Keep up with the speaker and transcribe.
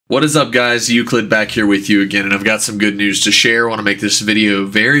What is up, guys? Euclid back here with you again, and I've got some good news to share. I want to make this video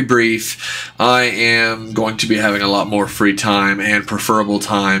very brief. I am going to be having a lot more free time and preferable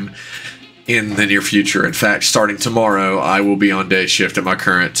time in the near future. In fact, starting tomorrow, I will be on day shift at my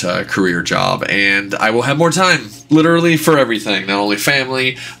current career job, and I will have more time, literally, for everything. Not only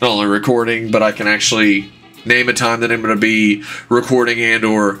family, not only recording, but I can actually name a time that I'm going to be recording and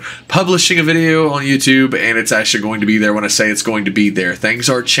or publishing a video on YouTube, and it's actually going to be there when I say it's going to be there.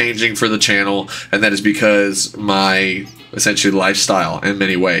 Things are changing for the channel, and that is because my essentially lifestyle in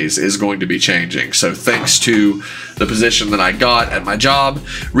many ways is going to be changing. So thanks to the position that I got at my job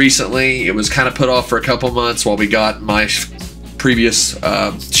recently, it was kind of put off for a couple months while we got my previous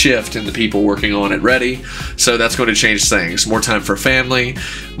shift and the people working on it ready. So that's going to change things. More time for family,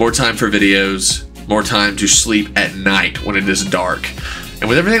 more time for videos, more time to sleep at night when it is dark. And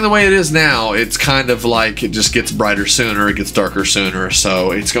with everything the way it is now, it's kind of like it just gets brighter sooner, it gets darker sooner,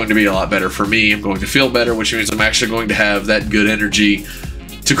 so it's going to be a lot better for me. I'm going to feel better, which means I'm actually going to have that good energy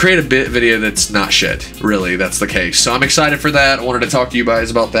to create a video that's not shit. Really, that's the case. So I'm excited for that. I wanted to talk to you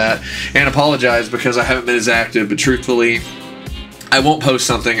guys about that and apologize because I haven't been as active, but truthfully, I won't post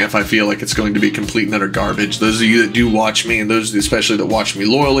something if I feel like it's going to be complete and utter garbage. Those of you that do watch me, and those especially that watch me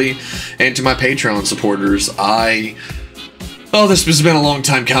loyally, and to my Patreon supporters, this has been a long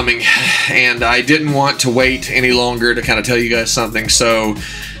time coming, and I didn't want to wait any longer to kind of tell you guys something, so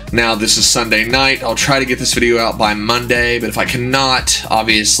now this is Sunday night. I'll try to get this video out by Monday, but if I cannot,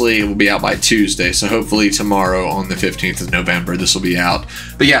 obviously it will be out by Tuesday, so hopefully tomorrow on the 15th of November this will be out.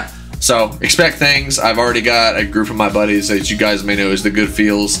 But yeah, so expect things. I've already got a group of my buddies that you guys may know as the Good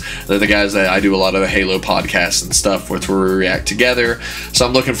Feels. They're the guys that I do a lot of the Halo podcasts and stuff with, where we react together. So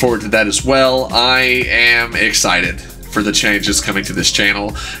I'm looking forward to that as well. I am excited for the changes coming to this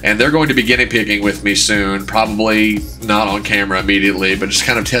channel, and they're going to be guinea pigging with me soon, probably not on camera immediately, but just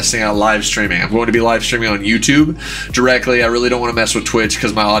kind of testing out live streaming. I'm going to be live streaming on YouTube directly. I really don't want to mess with Twitch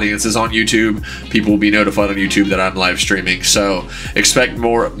because my audience is on YouTube. People will be notified on YouTube that I'm live streaming, so expect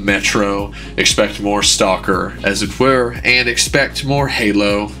more Metro, expect more S.T.A.L.K.E.R, as it were, and expect more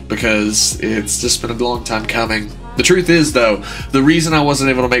Halo, because it's just been a long time coming. The truth is, though, the reason I wasn't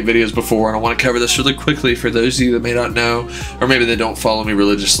able to make videos before, and I want to cover this really quickly for those of you that may not know, or maybe they don't follow me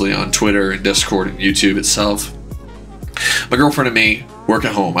religiously on Twitter and Discord and YouTube itself. My girlfriend and me work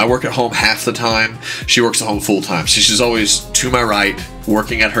at home. I work at home half the time. She works at home full time. So she's always to my right,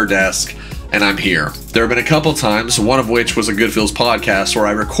 working at her desk, and I'm here. There have been a couple times, one of which was a Good Feels podcast, where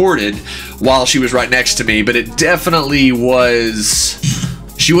I recorded while she was right next to me, but it definitely was...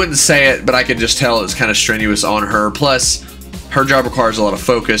 She wouldn't say it, but I could just tell it's kind of strenuous on her. Plus, her job requires a lot of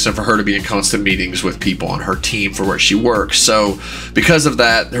focus, and for her to be in constant meetings with people on her team for where she works. So, because of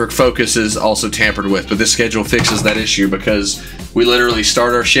that, her focus is also tampered with. But this schedule fixes that issue because we literally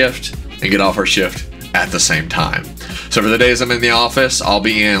start our shift and get off our shift at the same time. So for the days I'm in the office, I'll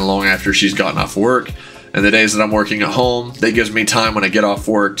be in long after she's gotten off work. And the days that I'm working at home, that gives me time when I get off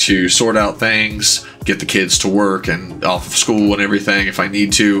work to sort out things, get the kids to work and off of school and everything if I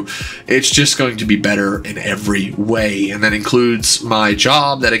need to. It's just going to be better in every way. And that includes my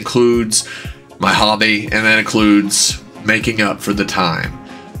job, that includes my hobby, and that includes making up for the time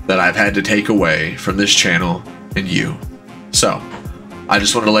that I've had to take away from this channel and you. So, I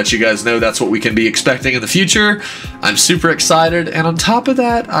just wanted to let you guys know that's what we can be expecting in the future. I'm super excited, and on top of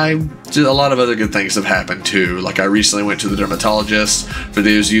that, a lot of other good things have happened too. Like, I recently went to the dermatologist. For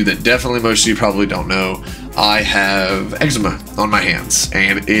those of you that definitely, most of you probably don't know, I have eczema on my hands,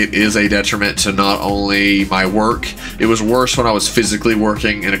 and it is a detriment to not only my work. It was worse when I was physically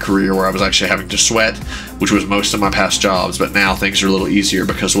working in a career where I was actually having to sweat, which was most of my past jobs, but now things are a little easier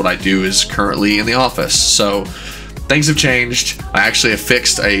because what I do is currently in the office. So things have changed. I actually have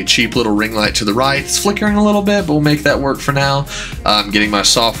fixed a cheap little ring light to the right. It's flickering a little bit, but we'll make that work for now. I'm getting my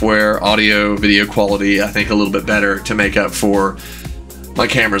software, audio, video quality, I think a little bit better to make up for my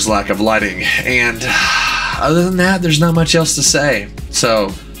camera's lack of lighting. And other than that, there's not much else to say.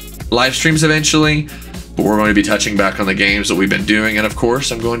 So, live streams eventually, but we're going to be touching back on the games that we've been doing. And of course,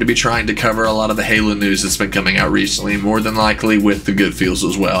 I'm going to be trying to cover a lot of the Halo news that's been coming out recently, more than likely with the Good Feels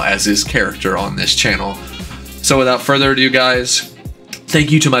as well, as is character on this channel. So without further ado, guys,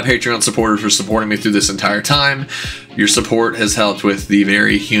 thank you to my Patreon supporters for supporting me through this entire time. Your support has helped with the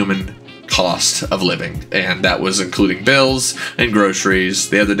very human cost of living, and that was including bills and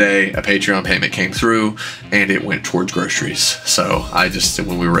groceries. The other day, a Patreon payment came through, and it went towards groceries. So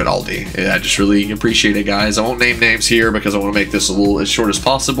when we were at Aldi, I just really appreciate it, guys. I won't name names here because I want to make this a little as short as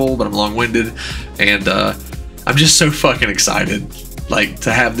possible, but I'm long-winded, and I'm just so fucking excited. like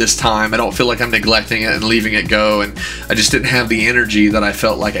to have this time. I don't feel like I'm neglecting it and leaving it go, and I just didn't have the energy that I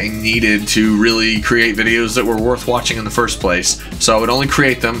felt like I needed to really create videos that were worth watching in the first place. So I would only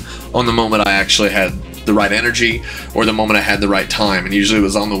create them on the moment I actually had the right energy or the moment I had the right time, and usually it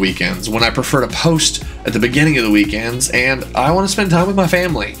was on the weekends when I prefer to post at the beginning of the weekends and I want to spend time with my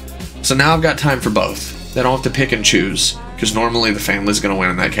family. So now I've got time for both. I don't have to pick and choose, because normally the family's going to win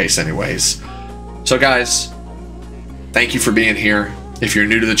in that case anyways. So guys, thank you for being here. If you're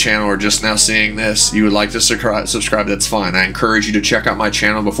new to the channel or just now seeing this, you would like to subscribe, that's fine. I encourage you to check out my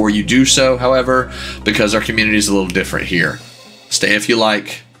channel before you do so, however, because our community is a little different here. Stay if you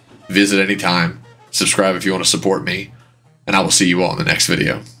like, visit anytime, subscribe if you want to support me, and I will see you all in the next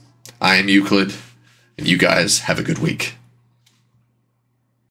video. I am Euclid, and you guys have a good week.